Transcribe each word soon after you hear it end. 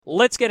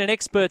Let's get an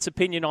expert's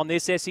opinion on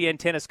this. SEN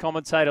tennis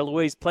commentator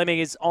Louise Plemming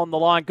is on the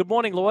line. Good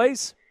morning,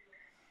 Louise.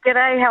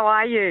 G'day, how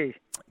are you?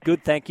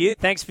 Good, thank you.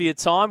 Thanks for your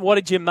time. What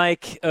did you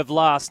make of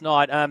last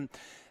night?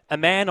 A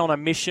man on a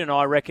mission,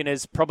 I reckon,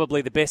 is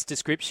probably the best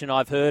description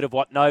I've heard of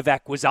what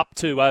Novak was up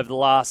to over the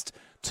last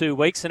 2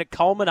 weeks, and it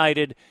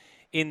culminated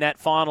in that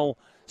final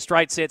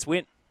straight sets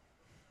win.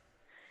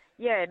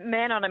 Yeah,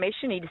 man on a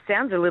mission. He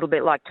sounds a little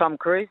bit like Tom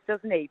Cruise,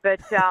 doesn't he?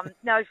 But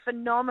no,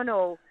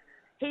 phenomenal.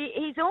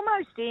 He's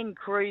almost in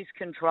cruise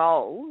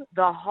control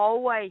the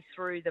whole way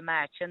through the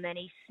match, and then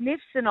he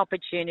sniffs an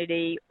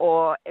opportunity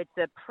or it's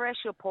a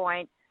pressure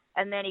point,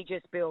 and then he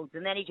just builds,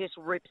 and then he just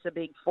rips a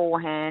big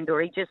forehand,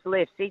 or he just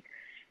lifts.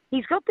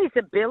 He's got this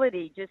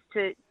ability just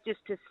to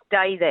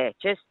stay there,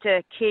 just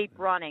to keep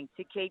running,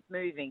 to keep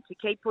moving, to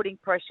keep putting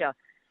pressure.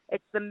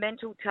 It's the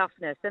mental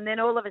toughness, and then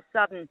all of a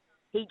sudden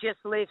he just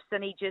lifts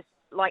and he just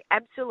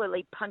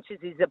absolutely punches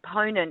his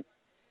opponent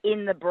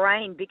in the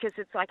brain, because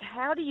it's like,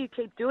 how do you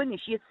keep doing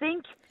this? You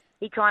think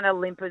he kind of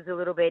limpers a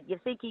little bit. You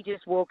think he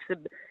just walks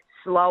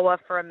slower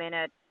for a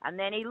minute and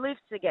then he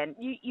lifts again.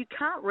 You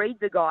can't read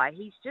the guy.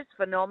 He's just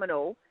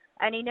phenomenal,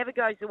 and he never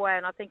goes away,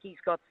 and I think he's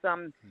got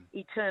some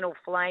eternal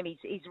flame.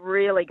 He's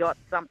really got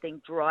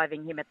something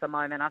driving him at the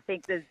moment. I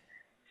think there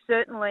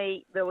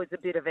was a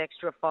bit of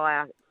extra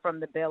fire from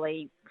the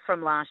belly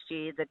from last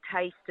year. The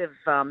taste of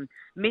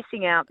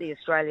missing out the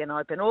Australian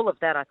Open, all of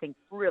that, I think,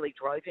 really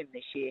drove him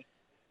this year.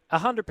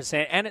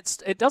 100%, and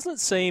it doesn't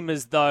seem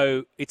as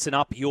though it's an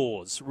up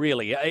yours,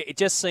 really. It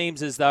just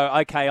seems as though,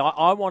 okay,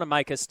 I want to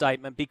make a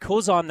statement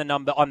because I'm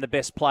the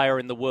best player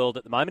in the world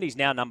at the moment. He's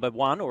now number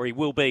one, or he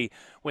will be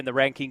when the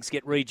rankings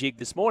get rejigged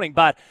this morning.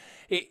 But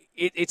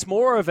it's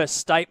more of a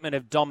statement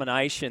of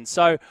domination.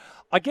 So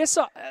I guess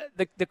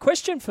the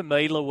question for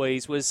me,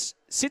 Louise, was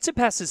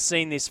Tsitsipas has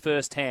seen this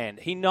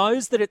firsthand. He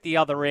knows that at the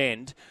other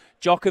end,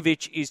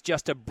 Djokovic is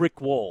just a brick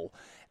wall.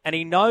 And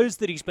he knows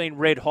that he's been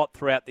red hot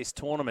throughout this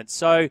tournament.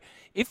 So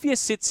if you're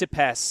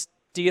Tsitsipas,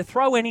 do you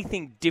throw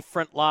anything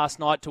different last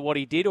night to what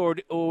he did, or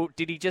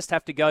did he just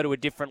have to go to a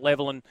different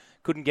level and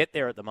couldn't get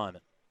there at the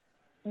moment?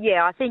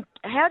 Yeah, I think,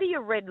 how do you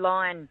red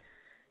line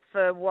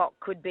for what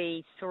could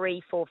be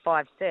 3, 4,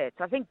 5 sets?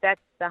 I think that's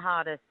the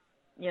hardest,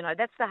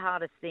 that's the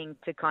hardest thing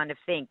to kind of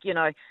think.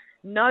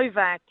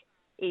 Novak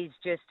is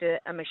just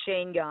a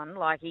machine gun.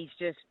 Like, he's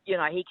just,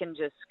 he can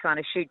just kind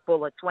of shoot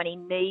bullets when he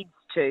needs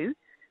to.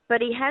 But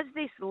he has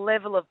this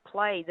level of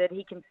play that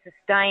he can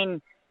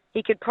sustain.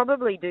 He could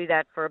probably do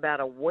that for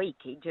about a week.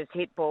 He just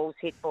hit balls,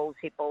 and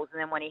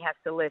then when he has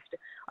to lift.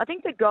 I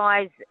think the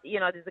guys,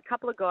 there's a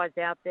couple of guys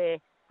out there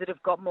that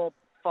have got more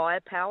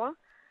firepower.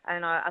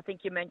 And I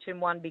think you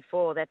mentioned one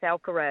before, that's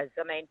Alcaraz.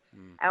 I mean,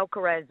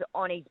 Alcaraz,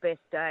 on his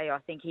best day, I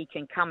think he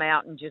can come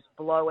out and just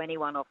blow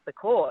anyone off the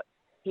court.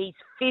 He's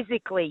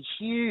physically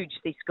huge,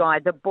 this guy.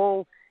 The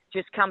ball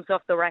just comes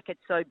off the racket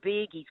so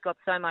big. He's got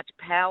so much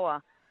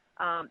power.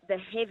 The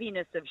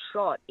heaviness of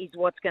shot is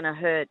what's going to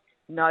hurt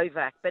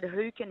Novak. But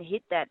who can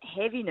hit that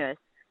heaviness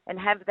and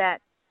have that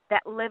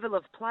level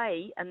of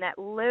play and that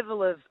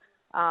level of,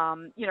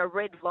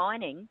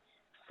 redlining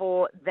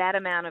for that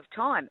amount of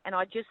time? And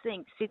I just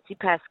think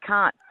Tsitsipas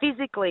can't.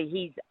 Physically,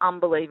 he's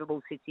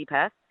unbelievable,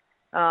 Tsitsipas.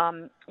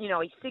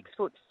 He's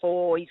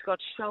 6'4". He's got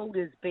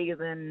shoulders bigger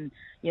than,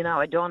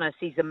 Adonis.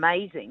 He's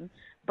amazing.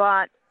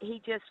 But he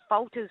just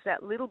falters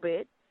that little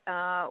bit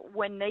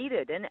when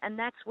needed, and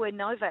that's where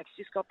Novak's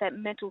just got that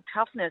mental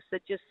toughness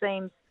that just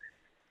seems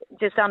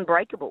just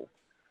unbreakable.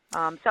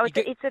 So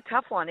it's a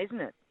tough one,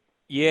 isn't it?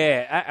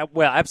 Yeah,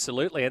 well,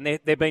 absolutely, and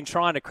they've been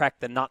trying to crack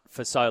the nut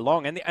for so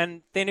long,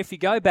 and then if you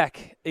go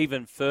back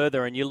even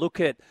further and you look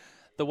at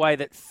the way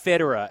that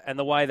Federer and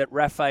the way that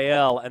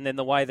Rafael and then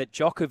the way that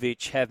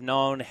Djokovic have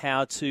known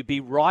how to be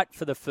right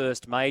for the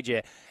first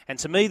major, and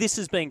to me this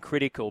has been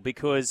critical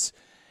because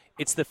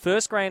it's the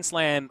first Grand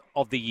Slam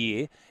of the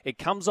year. It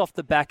comes off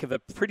the back of a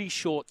pretty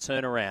short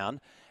turnaround,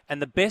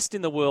 and the best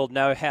in the world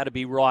know how to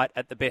be right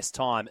at the best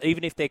time,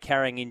 even if they're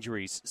carrying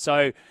injuries.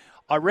 So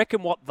I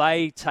reckon what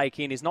they take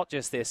in is not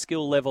just their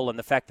skill level and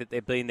the fact that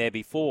they've been there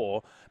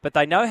before, but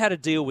they know how to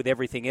deal with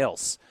everything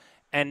else.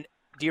 And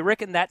do you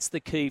reckon that's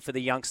the key for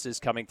the youngsters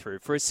coming through?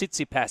 For a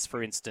Tsitsipas,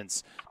 for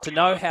instance, to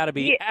know how to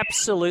be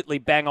absolutely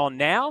bang on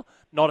now,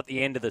 not at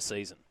the end of the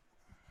season.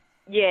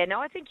 Yeah, no,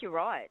 I think you're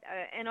right.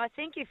 And I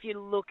think if you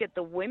look at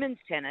the women's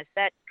tennis,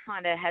 that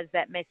kind of has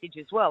that message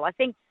as well. I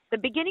think the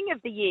beginning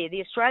of the year,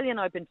 the Australian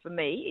Open for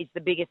me is the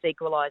biggest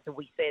equaliser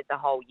we see the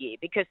whole year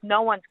because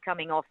no one's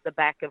coming off the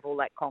back of all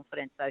that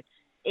confidence. So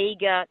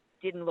Iga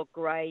didn't look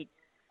great.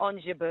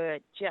 Ons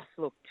just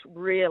looked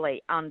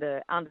really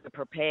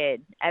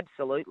underprepared,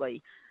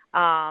 absolutely.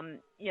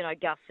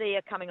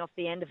 Garcia coming off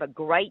the end of a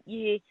great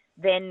year,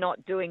 then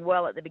not doing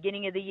well at the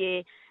beginning of the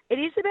year. It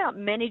is about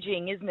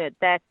managing, isn't it,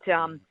 that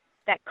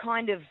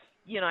kind of,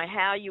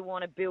 how you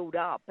want to build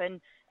up and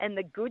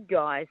the good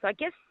guys, I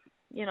guess,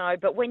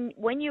 but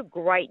when you're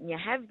great and you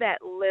have that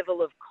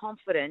level of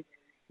confidence,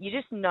 you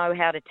just know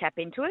how to tap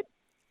into it.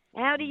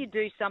 How do you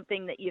do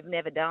something that you've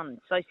never done?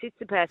 So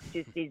Tsitsipas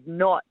just is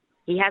not,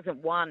 he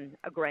hasn't won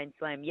a Grand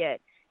Slam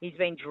yet. He's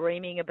been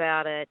dreaming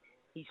about it.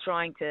 He's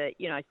trying to,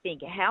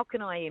 think, how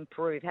can I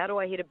improve? How do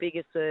I hit a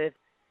bigger serve?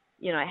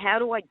 How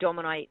do I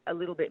dominate a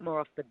little bit more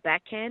off the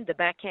backhand? The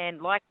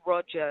backhand, like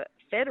Roger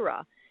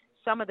Federer,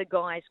 some of the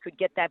guys could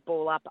get that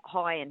ball up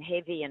high and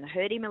heavy and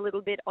hurt him a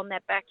little bit on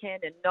that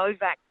backhand, and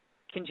Novak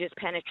can just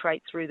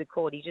penetrate through the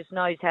court. He just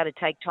knows how to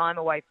take time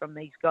away from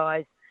these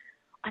guys.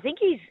 I think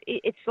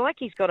it's like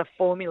he's got a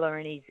formula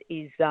in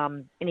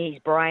his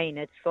brain.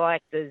 It's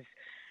like there's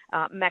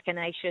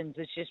machinations.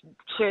 It's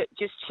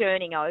just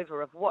churning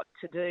over of what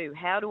to do.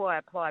 How do I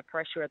apply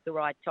pressure at the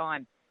right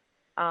time?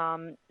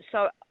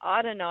 So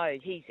I don't know.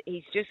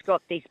 He's just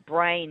got this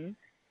brain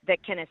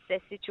that can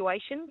assess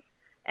situations,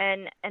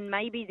 and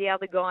maybe the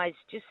other guys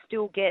just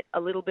still get a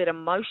little bit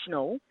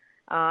emotional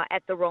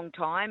at the wrong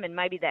time, and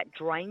maybe that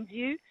drains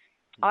you.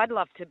 I'd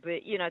love to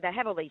be, they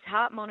have all these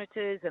heart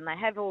monitors and they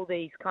have all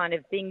these kind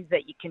of things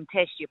that you can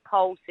test your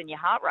pulse and your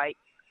heart rate.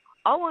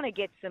 I want to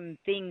get some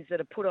things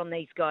that are put on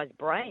these guys'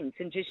 brains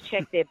and just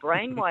check their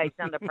brain waves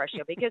under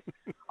pressure, because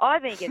I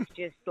think it's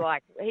just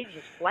like he's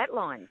just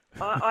flatlined.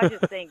 I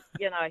just think,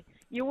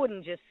 you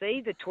wouldn't just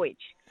see the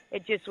twitch.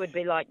 It just would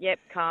be like, yep,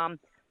 calm,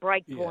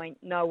 break point,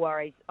 no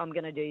worries, I'm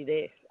going to do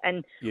this.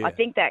 And I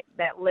think that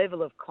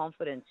level of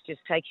confidence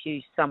just takes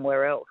you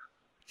somewhere else.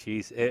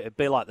 Jeez, it'd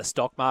be like the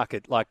stock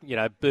market, like,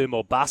 boom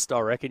or bust, I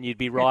reckon. You'd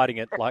be riding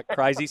it like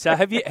crazy. So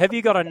have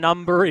you got a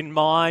number in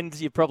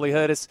mind? You've probably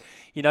heard us,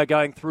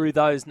 going through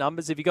those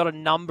numbers. Have you got a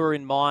number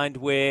in mind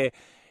where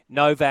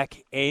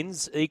Novak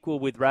ends equal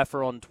with Rafa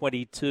on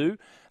 22,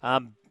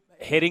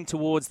 heading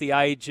towards the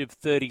age of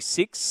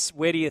 36?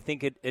 Where do you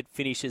think it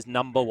finishes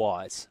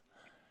number-wise?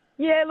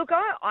 Yeah, look,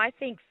 I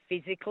think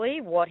physically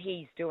what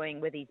he's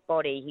doing with his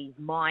body, his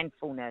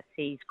mindfulness,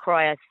 his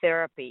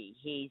cryotherapy,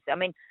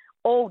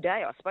 all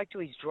day. I spoke to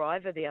his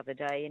driver the other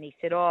day and he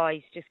said,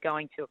 he's just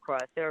going to a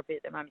cryotherapy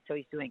at the moment, so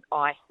he's doing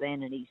ice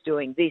then and he's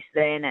doing this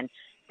then, and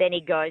then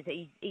he goes,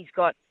 he's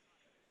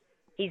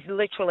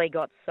literally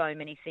got so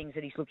many things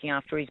that he's looking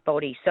after his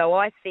body. So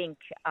I think,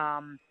 I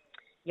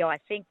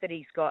think that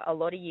he's got a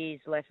lot of years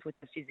left with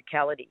the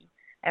physicality,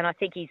 and I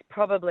think he's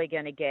probably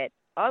going to get,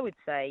 I would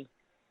say,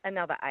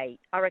 another 8.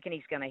 I reckon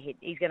he's going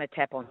to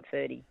tap on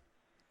 30.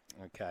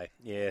 Okay,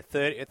 yeah,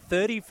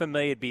 30 for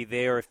me would be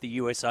there if the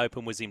US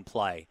Open was in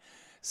play.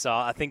 So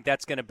I think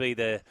that's going to be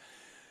the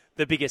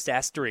biggest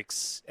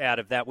asterisk out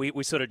of that.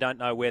 We sort of don't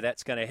know where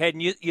that's going to head.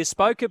 And you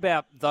spoke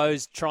about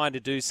those trying to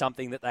do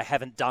something that they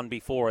haven't done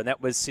before, and that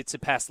was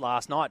Tsitsipas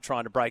last night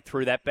trying to break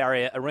through that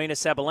barrier. Aryna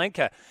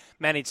Sabalenka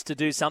managed to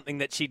do something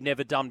that she'd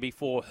never done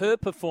before. Her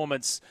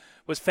performance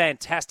was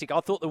fantastic.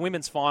 I thought the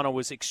women's final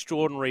was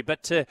extraordinary,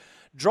 but to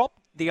drop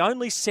the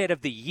only set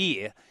of the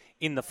year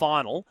in the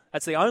final,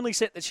 that's the only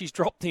set that she's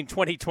dropped in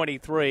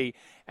 2023,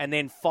 and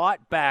then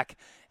fight back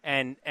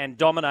and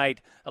dominate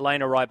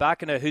Elena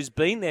Rybakina, who's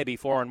been there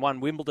before and won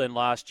Wimbledon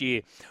last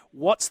year.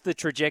 What's the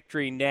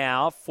trajectory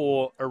now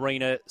for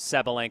Aryna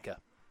Sabalenka?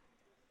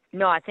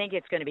 No, I think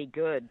it's going to be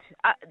good.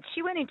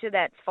 She went into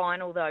that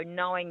final, though,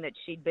 knowing that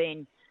she'd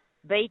been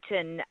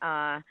beaten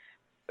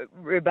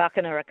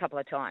Rybakina a couple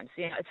of times,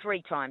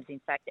 3 times, in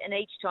fact, and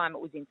each time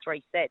it was in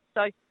 3 sets.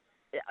 So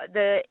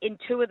in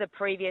 2 of the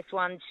previous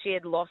ones, she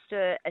had lost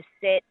a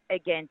set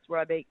against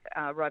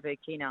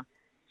Rybakina.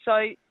 So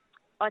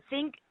I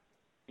think,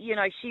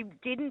 she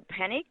didn't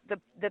panic.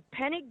 The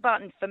panic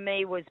button for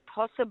me was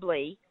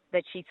possibly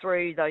that she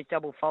threw those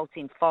double faults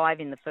in 5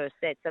 in the first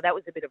set. So that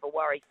was a bit of a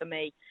worry for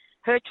me.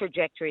 Her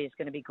trajectory is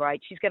going to be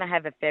great. She's going to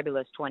have a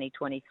fabulous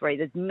 2023.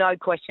 There's no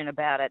question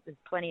about it. There's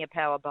plenty of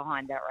power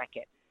behind that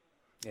racket.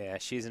 Yeah,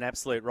 she's an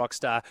absolute rock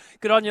star.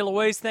 Good on you,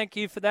 Louise. Thank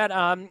you for that.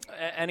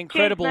 An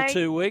incredible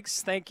 2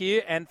 weeks. Thank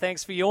you. And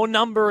thanks for your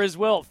number as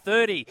well.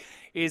 30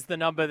 is the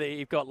number that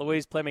you've got.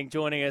 Louise Fleming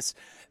joining us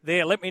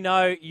there. Let me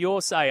know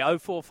your say.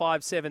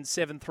 0457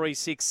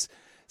 736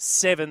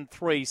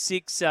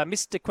 736.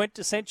 Mr.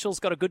 Quintessential's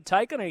got a good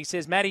take on it. He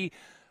says, Matty,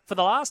 for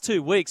the last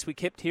 2 weeks, we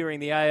kept hearing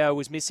the AO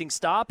was missing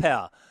star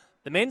power.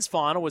 The men's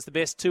final was the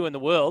best 2 in the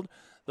world.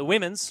 The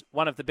women's,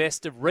 one of the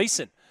best of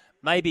recent.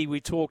 Maybe we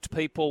talked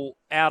people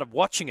out of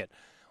watching it.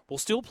 Well,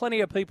 still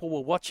plenty of people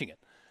were watching it.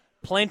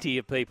 Plenty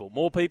of people.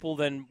 More people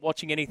than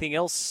watching anything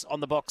else on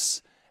the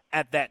box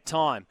at that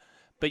time.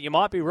 But you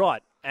might be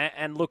right.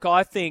 And look,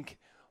 I think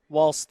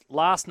whilst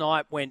last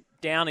night went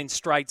down in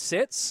straight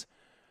sets,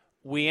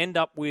 we end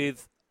up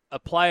with a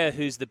player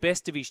who's the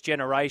best of his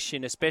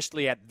generation,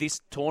 especially at this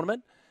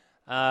tournament,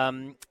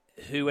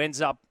 who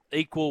ends up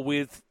equal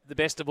with the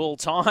best of all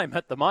time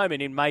at the moment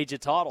in major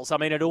titles. I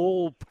mean, it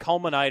all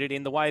culminated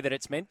in the way that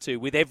it's meant to,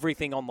 with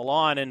everything on the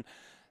line. And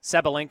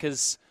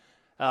Sabalenka's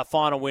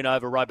final win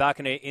over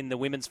Rybakina in the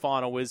women's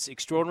final was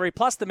extraordinary,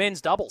 plus the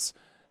men's doubles.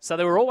 So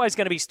there were always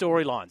going to be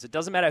storylines. It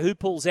doesn't matter who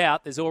pulls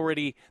out. There's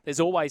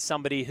always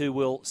somebody who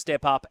will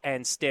step up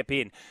and step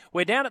in.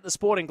 We're down at the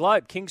Sporting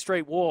Globe, King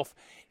Street Wharf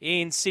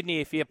in Sydney.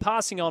 If you're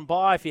passing on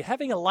by, if you're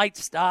having a late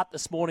start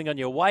this morning on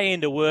your way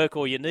into work,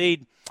 or you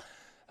need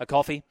a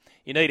coffee,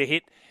 you need a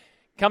hit,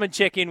 Come and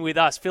check in with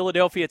us.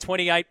 Philadelphia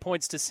 28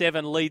 points to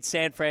 7 leads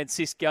San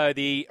Francisco.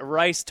 The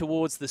race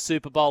towards the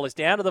Super Bowl is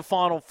down to the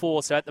Final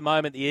Four. So at the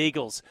moment, the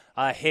Eagles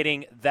are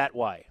heading that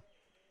way.